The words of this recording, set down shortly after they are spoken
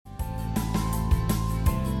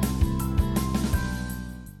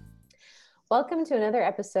Welcome to another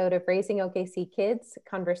episode of Raising OKC Kids,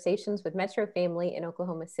 Conversations with Metro Family in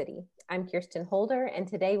Oklahoma City. I'm Kirsten Holder, and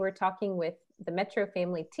today we're talking with the Metro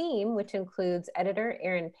Family team, which includes editor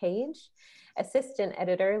Erin Page, assistant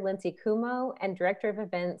editor Lindsay Kumo, and director of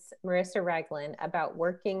events Marissa Ragland about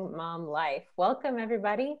working mom life. Welcome,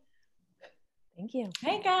 everybody. Thank you.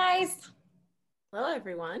 Hey, guys. Hello,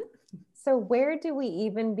 everyone. So where do we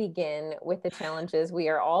even begin with the challenges we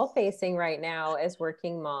are all facing right now as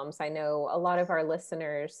working moms? I know a lot of our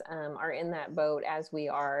listeners are in that boat as we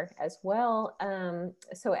are as well.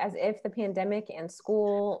 So as if the pandemic and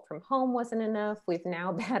school from home wasn't enough, we've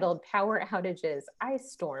now battled power outages,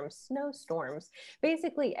 ice storms, snowstorms,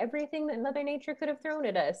 basically everything that Mother Nature could have thrown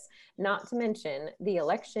at us, not to mention the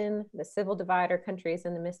election, the civil divide our country is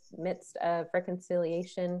in the midst of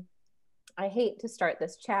reconciliation. I hate to start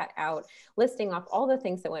this chat out listing off all the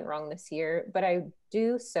things that went wrong this year, but I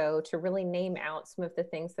do so to really name out some of the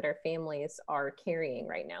things that our families are carrying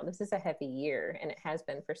right now. This is a heavy year, and it has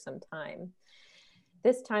been for some time.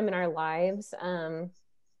 This time in our lives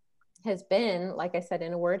has been, like I said,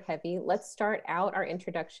 in a word, heavy. Let's start out our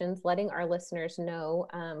introductions, letting our listeners know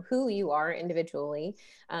who you are individually,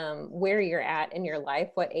 where you're at in your life,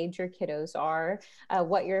 what age your kiddos are,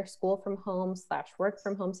 what your school from home / work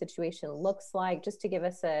from home situation looks like, just to give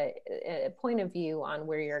us a point of view on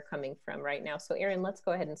where you're coming from right now. So Erin, let's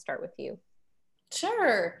go ahead and start with you.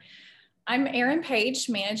 Sure. I'm Erin Page,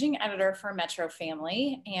 managing editor for Metro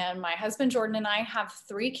Family, and my husband Jordan and I have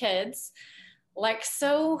 3 kids. Like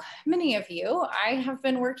so many of you, I have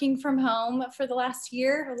been working from home for the last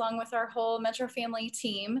year, along with our whole Metro Family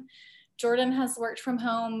team. Jordan has worked from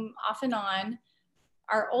home off and on.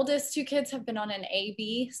 Our oldest 2 kids have been on an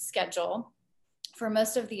A-B schedule for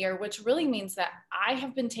most of the year, which really means that I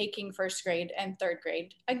have been taking first grade and third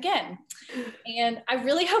grade again. And I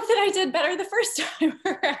really hope that I did better the first time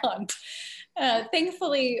around.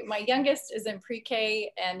 Thankfully, my youngest is in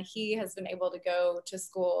pre-K and he has been able to go to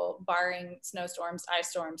school barring snowstorms, ice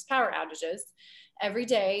storms, power outages every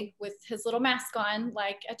day with his little mask on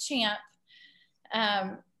like a champ.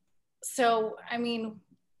 So, I mean,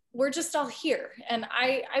 we're just all here. And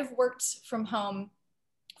I've worked from home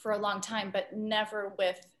for a long time, but never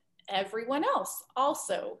with everyone else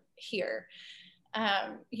also here.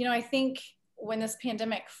 I think when this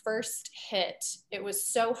pandemic first hit, it was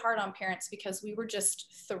so hard on parents because we were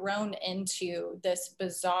just thrown into this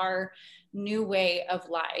bizarre new way of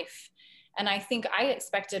life. And I think I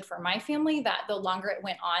expected for my family that the longer it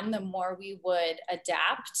went on, the more we would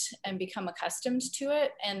adapt and become accustomed to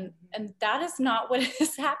it. And that is not what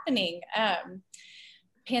is happening.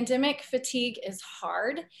 Pandemic fatigue is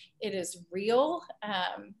hard. It is real.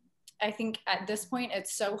 I think at this point,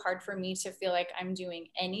 it's so hard for me to feel like I'm doing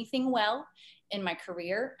anything well in my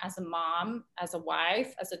career as a mom, as a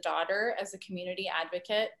wife, as a daughter, as a community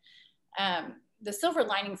advocate. The silver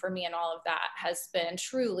lining for me in all of that has been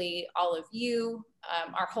truly all of you,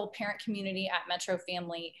 our whole parent community at Metro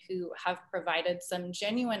Family, who have provided some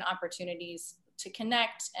genuine opportunities to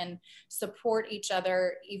connect and support each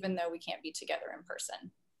other, even though we can't be together in person.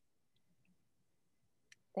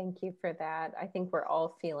 Thank you for that. I think we're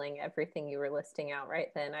all feeling everything you were listing out right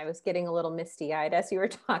then. I was getting a little misty-eyed as you were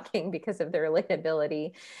talking because of the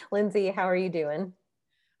relatability. Lindsay, how are you doing?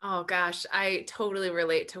 Oh gosh, I totally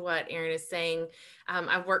relate to what Erin is saying.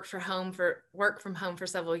 I've worked from home for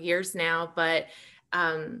several years now, but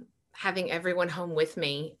having everyone home with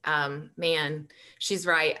me, man, she's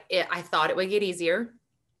right. I thought it would get easier.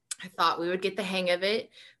 I thought we would get the hang of it.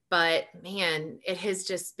 But man, it has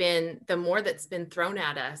just been the more that's been thrown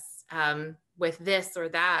at us with this or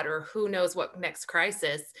that, or who knows what next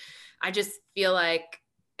crisis. I just feel like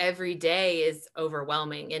every day is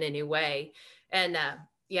overwhelming in a new way. And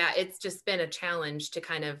yeah, it's just been a challenge to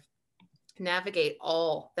kind of navigate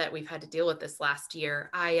all that we've had to deal with this last year.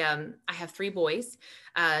 I have 3 boys,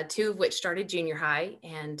 2 of which started junior high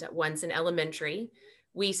and one's in elementary.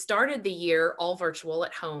 We started the year all virtual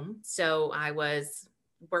at home. So I was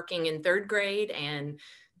working in 3rd grade and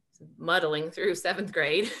muddling through 7th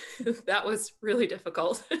grade. That was really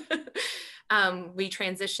difficult. We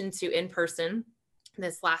transitioned to in-person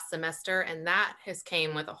this last semester, and that has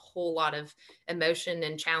came with a whole lot of emotion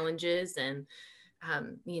and challenges. And,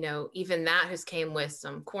 even that has came with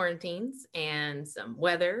some quarantines and some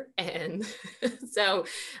weather. And so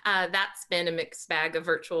that's been a mixed bag of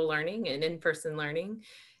virtual learning and in-person learning.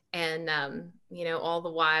 And, all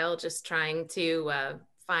the while just trying to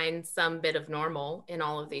find some bit of normal in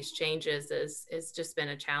all of these changes is just been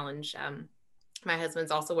a challenge. My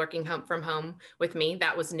husband's also working from home with me.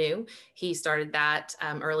 That was new. He started that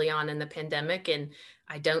early on in the pandemic, and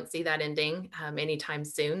I don't see that ending anytime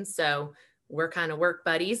soon. So we're kind of work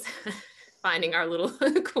buddies, finding our little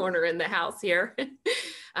corner in the house here.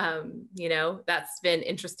 You know, that's been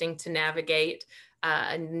interesting to navigate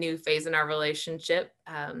a new phase in our relationship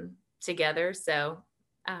together. So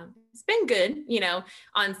it's been good. You know,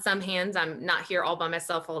 on some hands, I'm not here all by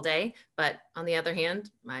myself all day, but on the other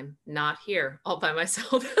hand, I'm not here all by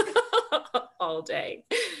myself all day.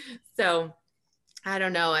 So I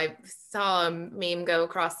don't know. I saw a meme go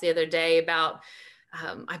across the other day about,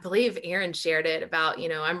 I believe Aaron shared it about, you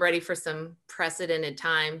know, I'm ready for some precedented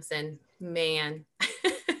times, and man,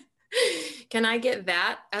 can I get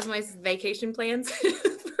that as my vacation plans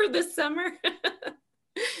for this summer?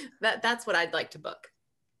 That's what I'd like to book.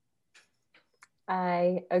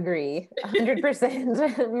 I agree 100%.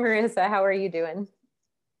 Marissa, how are you doing?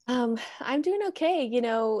 I'm doing okay. You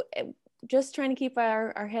know, just trying to keep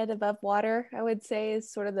our head above water, I would say,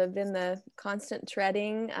 is sort of been the constant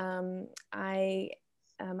treading.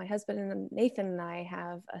 My husband and Nathan and I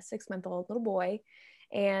have a 6-month-old little boy,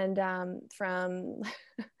 and from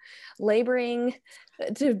laboring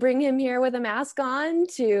to bring him here with a mask on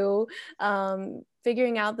to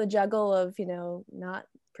figuring out the juggle of, you know, not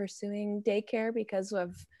pursuing daycare because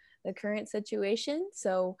of the current situation.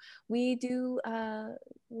 So we do a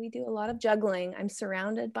lot of juggling. I'm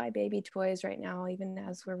surrounded by baby toys right now. Even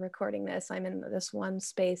as we're recording this, I'm in this one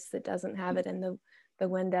space that doesn't have it in the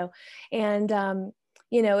window. And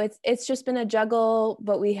you know, it's just been a juggle,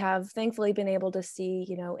 but we have thankfully been able to see,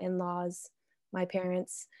 you know, in-laws, my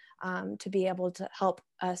parents, to be able to help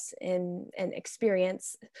us in an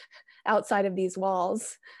experience outside of these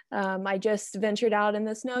walls. I just ventured out in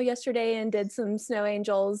the snow yesterday and did some snow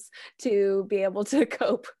angels to be able to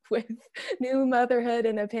cope with new motherhood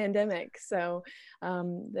in a pandemic. So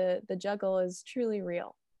the juggle is truly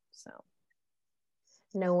real. So.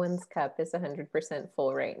 No one's cup is 100%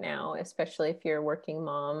 full right now, especially if you're a working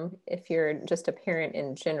mom, if you're just a parent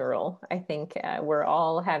in general. I think we're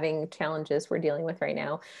all having challenges we're dealing with right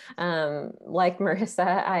now. Like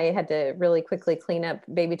Marissa, I had to really quickly clean up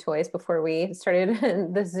baby toys before we started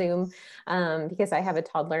the Zoom because I have a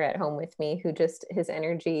toddler at home with me who just, his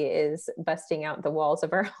energy is busting out the walls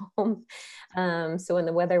of our home. So when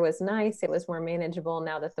the weather was nice, it was more manageable.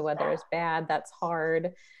 Now that the weather is bad, that's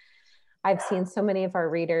hard. I've seen so many of our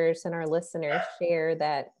readers and our listeners share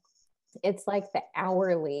that it's like the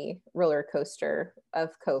hourly roller coaster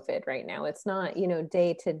of COVID right now. It's not, you know,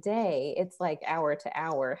 day to day, it's like hour to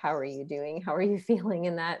hour. How are you doing? How are you feeling?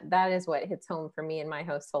 And that is what hits home for me in my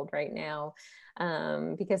household right now.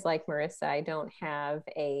 Because like Marissa, I don't have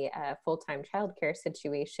a full-time childcare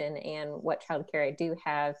situation, and what childcare I do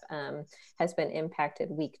have has been impacted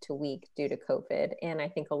week to week due to COVID. And I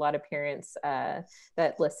think a lot of parents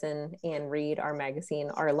that listen and read our magazine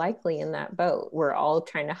are likely in that boat. We're all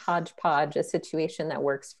trying to hodgepodge a situation that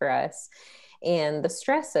works for us. And the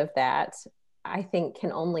stress of that, I think,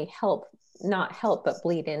 can only not help, but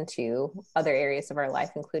bleed into other areas of our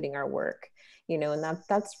life, including our work. You know, and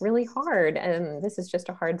that's really hard. And this is just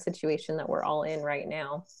a hard situation that we're all in right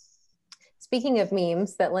now. Speaking of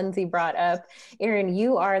memes that Lindsay brought up, Erin,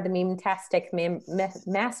 you are the meme-tastic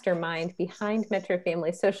mastermind behind Metro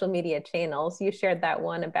Family's social media channels. You shared that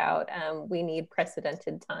one about we need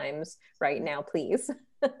precedented times right now, please.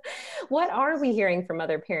 What are we hearing from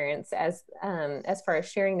other parents as far as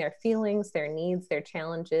sharing their feelings, their needs, their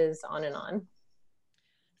challenges, on and on?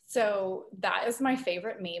 So that is my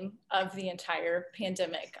favorite meme of the entire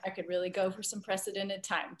pandemic. I could really go for some precedented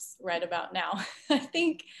times right about now. I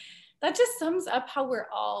think that just sums up how we're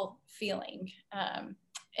all feeling.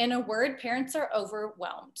 In a word, parents are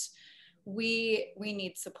overwhelmed. We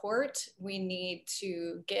need support. We need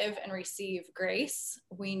to give and receive grace.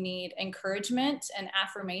 We need encouragement and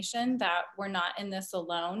affirmation that we're not in this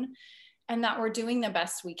alone and that we're doing the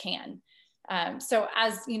best we can. So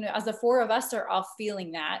as you know, as the four of us are all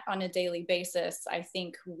feeling that on a daily basis, I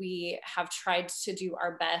think we have tried to do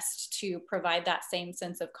our best to provide that same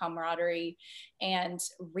sense of camaraderie and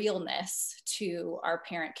realness to our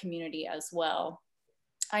parent community as well.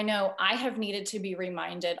 I know I have needed to be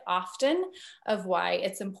reminded often of why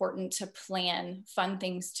it's important to plan fun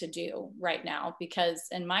things to do right now, because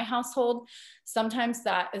in my household, sometimes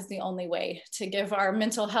that is the only way to give our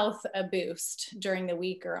mental health a boost during the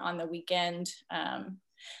week or on the weekend. And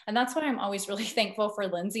that's why I'm always really thankful for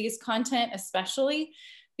Lindsay's content, especially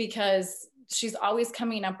because she's always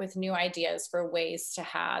coming up with new ideas for ways to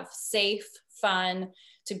have safe, fun,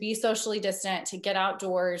 to be socially distant, to get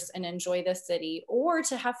outdoors and enjoy the city, or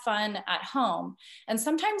to have fun at home. And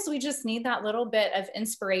sometimes we just need that little bit of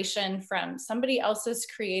inspiration from somebody else's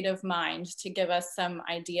creative mind to give us some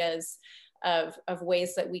ideas of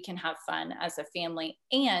ways that we can have fun as a family,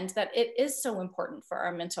 and that it is so important for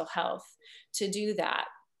our mental health to do that.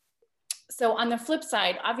 So on the flip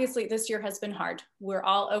side, obviously this year has been hard. We're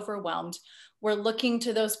all overwhelmed. We're looking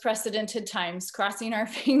to those precedented times, crossing our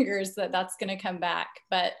fingers that that's going to come back.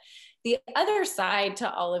 But the other side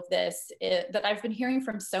to all of this that I've been hearing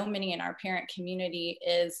from so many in our parent community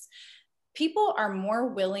is people are more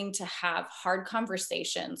willing to have hard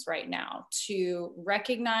conversations right now, to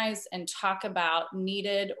recognize and talk about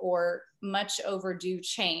needed or much overdue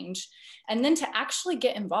change, and then to actually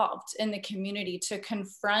get involved in the community to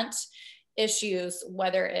confront issues,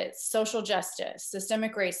 whether it's social justice,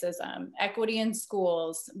 systemic racism, equity in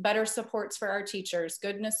schools, better supports for our teachers,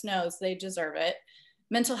 goodness knows they deserve it,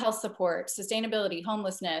 mental health support, sustainability,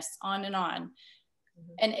 homelessness, on and on.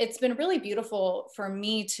 And it's been really beautiful for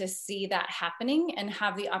me to see that happening and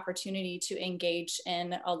have the opportunity to engage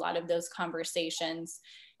in a lot of those conversations.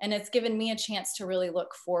 And it's given me a chance to really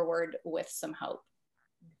look forward with some hope.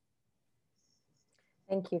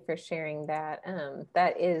 Thank you for sharing that.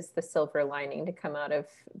 That is the silver lining to come out of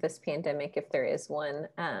this pandemic, if there is one.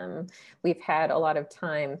 We've had a lot of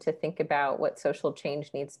time to think about what social change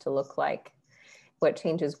needs to look like, what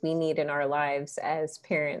changes we need in our lives as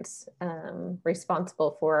parents,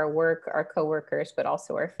 responsible for our work, our coworkers, but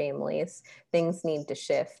also our families. Things need to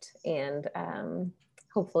shift, and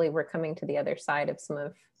hopefully we're coming to the other side of some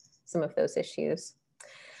of those issues.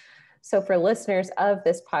 So for listeners of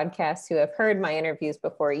this podcast who have heard my interviews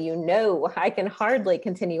before, you know I can hardly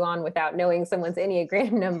continue on without knowing someone's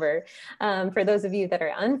Enneagram number. For those of you that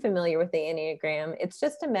are unfamiliar with the Enneagram, it's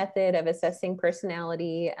just a method of assessing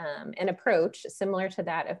personality and approach similar to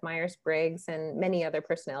that of Myers-Briggs and many other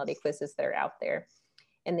personality quizzes that are out there.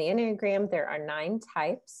 In the Enneagram, there are 9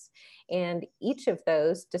 types, and each of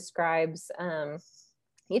those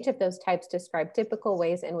types describe typical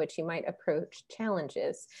ways in which you might approach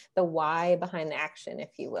challenges, the why behind the action,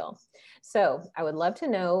 if you will. So I would love to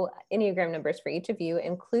know Enneagram numbers for each of you,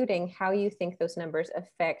 including how you think those numbers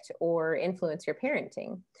affect or influence your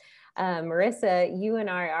parenting. Marissa, you and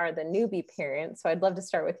I are the newbie parents, so I'd love to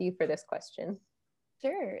start with you for this question.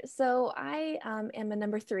 Sure. So I am a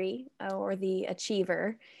number 3, or the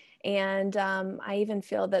achiever. And I even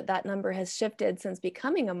feel that that number has shifted since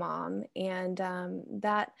becoming a mom. And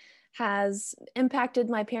that has impacted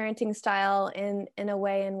my parenting style in a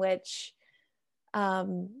way in which,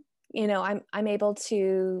 you know, I'm able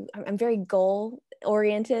to, I'm very goal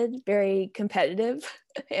oriented, very competitive.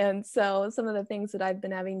 And so some of the things that I've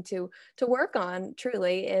been having to work on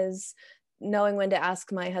truly is knowing when to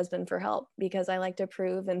ask my husband for help, because I like to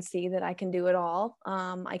prove and see that I can do it all.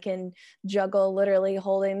 I can juggle literally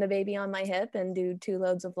holding the baby on my hip and do 2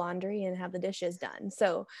 loads of laundry and have the dishes done.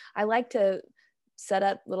 So I like to set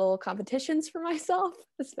up little competitions for myself,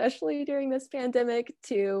 especially during this pandemic,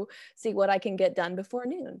 to see what I can get done before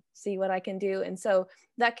noon, see what I can do. And so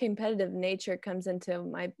that competitive nature comes into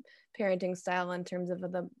my parenting style in terms of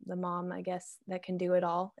the mom, I guess, that can do it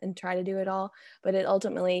all and try to do it all. But it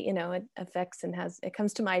ultimately, you know, it affects and it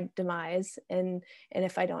comes to my demise and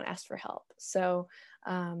if I don't ask for help. So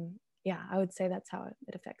yeah, I would say that's how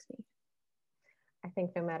it affects me. I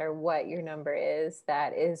think no matter what your number is,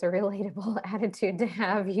 that is a relatable attitude to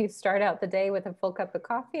have. You start out the day with a full cup of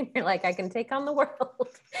coffee and you're like, I can take on the world.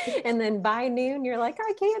 And then by noon, you're like,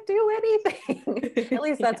 I can't do anything. At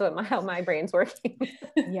least that's how my brain's working.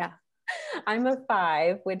 Yeah. I'm a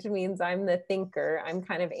 5, which means I'm the thinker. I'm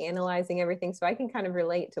kind of analyzing everything. So I can kind of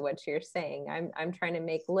relate to what you're saying. I'm trying to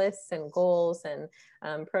make lists and goals,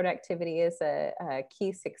 and productivity is a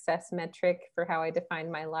key success metric for how I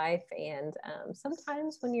define my life. And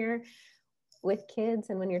sometimes when you're with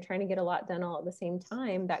kids and when you're trying to get a lot done all at the same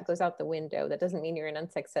time, that goes out the window. That doesn't mean you're an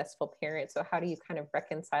unsuccessful parent. So how do you kind of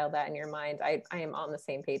reconcile that in your mind? I am on the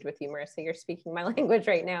same page with you, Marissa. You're speaking my language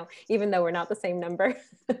right now, even though we're not the same number.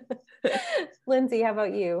 Lindsay, how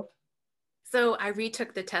about you? So I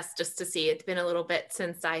retook the test just to see. It's been a little bit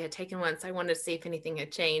since I had taken one, so I wanted to see if anything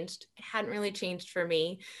had changed. It hadn't really changed for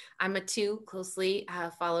me. I'm a 2, closely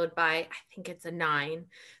followed by, I think it's a 9.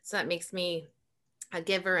 So that makes me a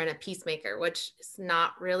giver and a peacemaker, which is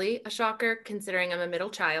not really a shocker considering I'm a middle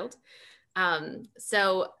child.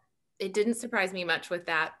 So it didn't surprise me much with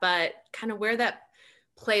that, but kind of where that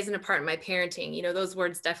plays in a part in my parenting, you know, those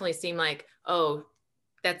words definitely seem like, oh,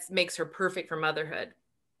 that makes her perfect for motherhood.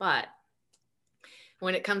 But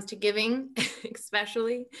when it comes to giving,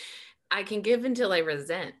 especially, I can give until I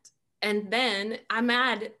resent. And then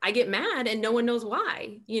I get mad and no one knows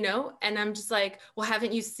why, you know? And I'm just like, well,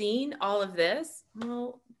 haven't you seen all of this?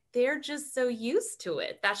 Well, they're just so used to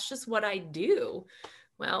it. That's just what I do.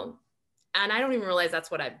 Well, And I don't even realize that's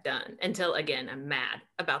what I've done until, again, I'm mad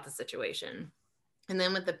about the situation. And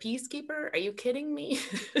then with the peacekeeper, are you kidding me?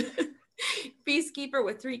 Peacekeeper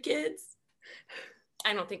with 3 kids?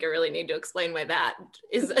 I don't think I really need to explain why that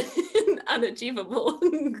is an unachievable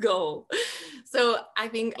goal. So I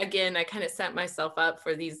think, again, I kind of set myself up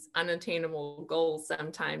for these unattainable goals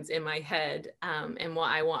sometimes in my head, and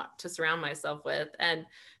what I want to surround myself with. And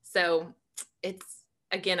so it's,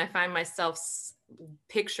 again, I find myself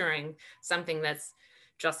picturing something that's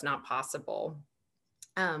just not possible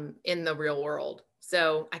in the real world.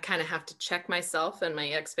 So I kind of have to check myself and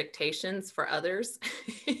my expectations for others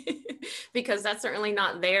because that's certainly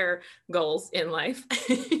not their goals in life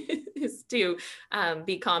is to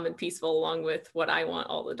be calm and peaceful along with what I want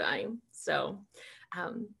all the time. So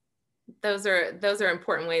those are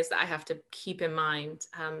important ways that I have to keep in mind,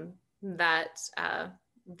 that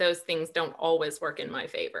those things don't always work in my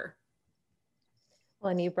favor. Well,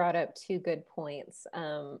 and you brought up 2 good points,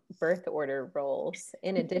 birth order roles,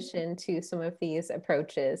 in addition to some of these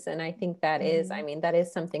approaches. And I think that is, I mean, that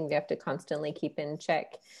is something we have to constantly keep in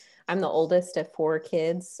check. I'm the oldest of 4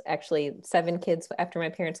 kids, actually 7 kids after my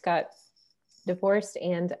parents got divorced.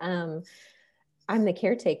 And I'm the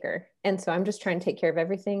caretaker. And so I'm just trying to take care of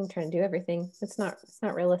everything, trying to do everything. It's not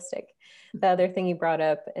realistic. The other thing you brought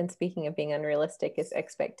up, and speaking of being unrealistic, is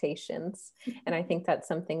expectations. And I think that's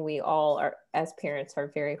something we all are, as parents,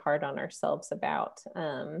 are very hard on ourselves about.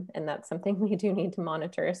 And that's something we do need to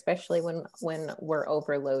monitor, especially when we're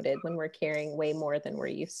overloaded, when we're carrying way more than we're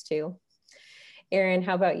used to. Erin,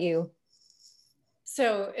 how about you?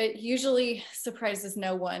 So it usually surprises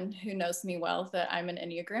no one who knows me well that I'm an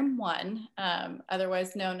Enneagram 1,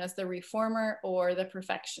 otherwise known as the reformer or the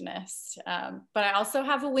perfectionist. But I also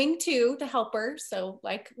have a wing 2, the helper. So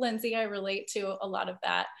like Lindsay, I relate to a lot of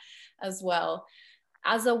that as well.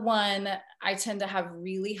 As a 1, I tend to have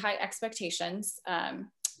really high expectations,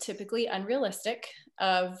 typically unrealistic,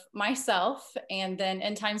 of myself. And then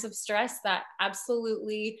in times of stress, that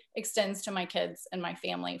absolutely extends to my kids and my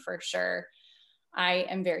family for sure. I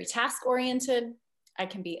am very task oriented. I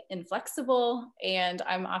can be inflexible, and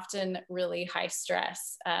I'm often really high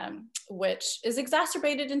stress, which is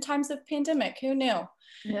exacerbated in times of pandemic. Who knew?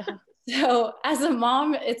 Yeah. So as a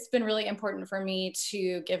mom, it's been really important for me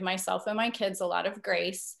to give myself and my kids a lot of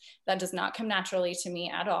grace. That does not come naturally to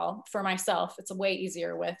me at all. For myself, it's way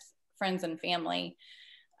easier with friends and family.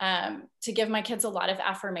 To give my kids a lot of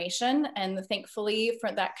affirmation, and thankfully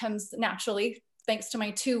for that comes naturally thanks to my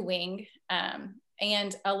 2 wing,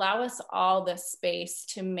 and allow us all the space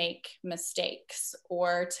to make mistakes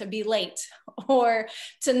or to be late or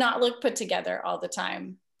to not look put together all the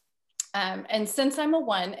time. And since I'm a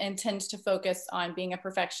 1 and tend to focus on being a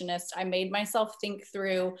perfectionist, I made myself think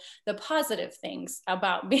through the positive things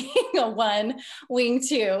about being a 1 wing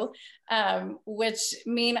 2, which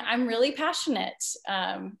mean I'm really passionate.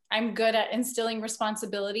 I'm good at instilling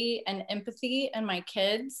responsibility and empathy in my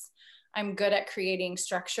kids. I'm good at creating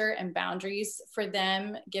structure and boundaries for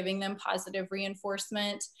them, giving them positive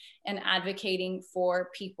reinforcement, and advocating for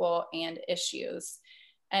people and issues.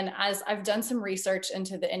 And as I've done some research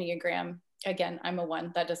into the Enneagram, again, I'm a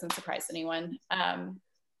 1, that doesn't surprise anyone. And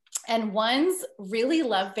 1s really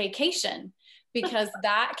love vacation, because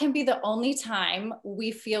that can be the only time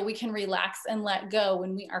we feel we can relax and let go,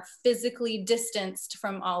 when we are physically distanced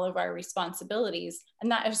from all of our responsibilities.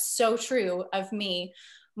 And that is so true of me.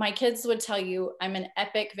 My kids would tell you I'm an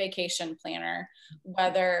epic vacation planner,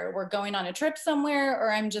 whether we're going on a trip somewhere or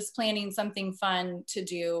I'm just planning something fun to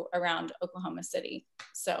do around Oklahoma City.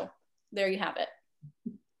 So there you have it.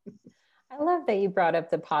 I love that you brought up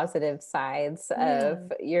the positive sides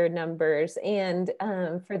of your numbers. And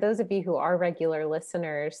for those of you who are regular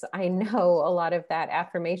listeners, I know a lot of that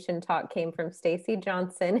affirmation talk came from Stacy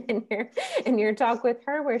Johnson in your talk with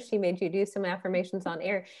her, where she made you do some affirmations on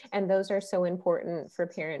air. And those are so important for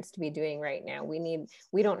parents to be doing right now.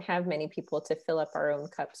 We don't have many people to fill up our own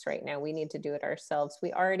cups right now. We need to do it ourselves.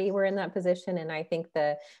 We already were in that position. And I think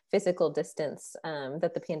the physical distance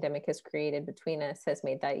that the pandemic has created between us has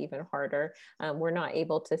made that even harder. We're not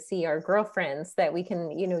able to see our girlfriends that we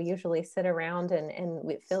can, usually sit around and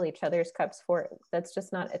we fill each other's cups for. That's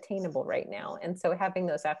just not attainable right now. And so having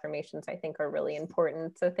those affirmations, I think, are really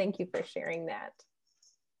important. So thank you for sharing that.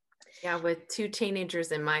 Yeah, with 2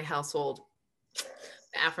 teenagers in my household,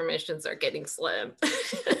 affirmations are getting slim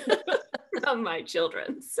from my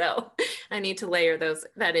children. So I need to layer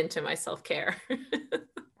that into my self-care.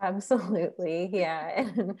 Absolutely. Yeah.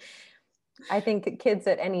 And I think kids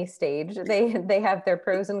at any stage, they have their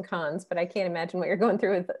pros and cons, but I can't imagine what you're going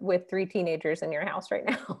through with 3 teenagers in your house right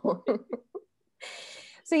now.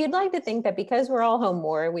 So you'd like to think that because we're all home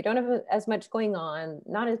more, we don't have as much going on,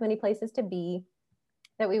 not as many places to be,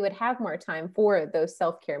 that we would have more time for those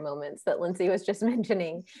self-care moments that Lindsay was just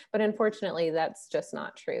mentioning. But unfortunately, that's just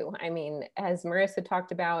not true. I mean, as Marissa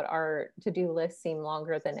talked about, our to-do lists seem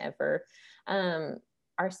longer than ever.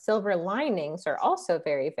 Our silver linings are also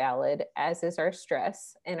very valid, as is our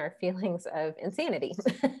stress and our feelings of insanity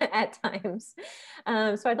at times.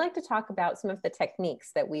 So I'd like to talk about some of the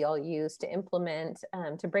techniques that we all use to implement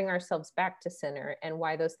to bring ourselves back to center and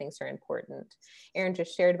why those things are important. Erin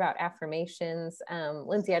just shared about affirmations.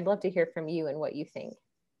 Lindsay, I'd love to hear from you and what you think.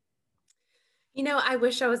 You know, I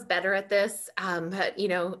wish I was better at this, but you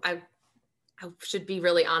know, I should be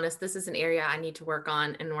really honest. This is an area I need to work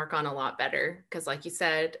on and work on a lot better. Because like you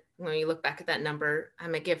said, when you look back at that number,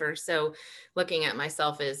 I'm a giver. So looking at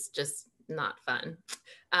myself is just not fun.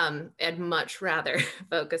 I'd much rather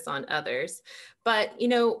focus on others. But, you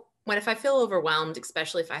know, if I feel overwhelmed,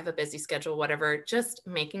 especially if I have a busy schedule, whatever, just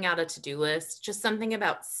making out a to-do list, just something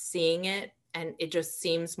about seeing it, and it just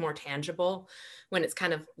seems more tangible when it's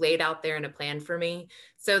kind of laid out there in a plan for me.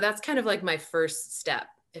 So that's kind of like my first step.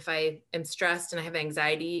 If I am stressed and I have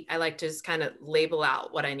anxiety, I like to just kind of label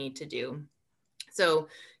out what I need to do. So,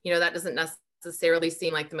 you know, that doesn't necessarily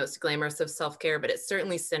seem like the most glamorous of self-care, but it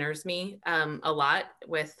certainly centers me a lot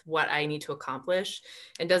with what I need to accomplish,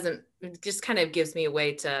 and it just kind of gives me a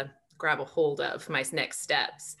way to grab a hold of my next steps.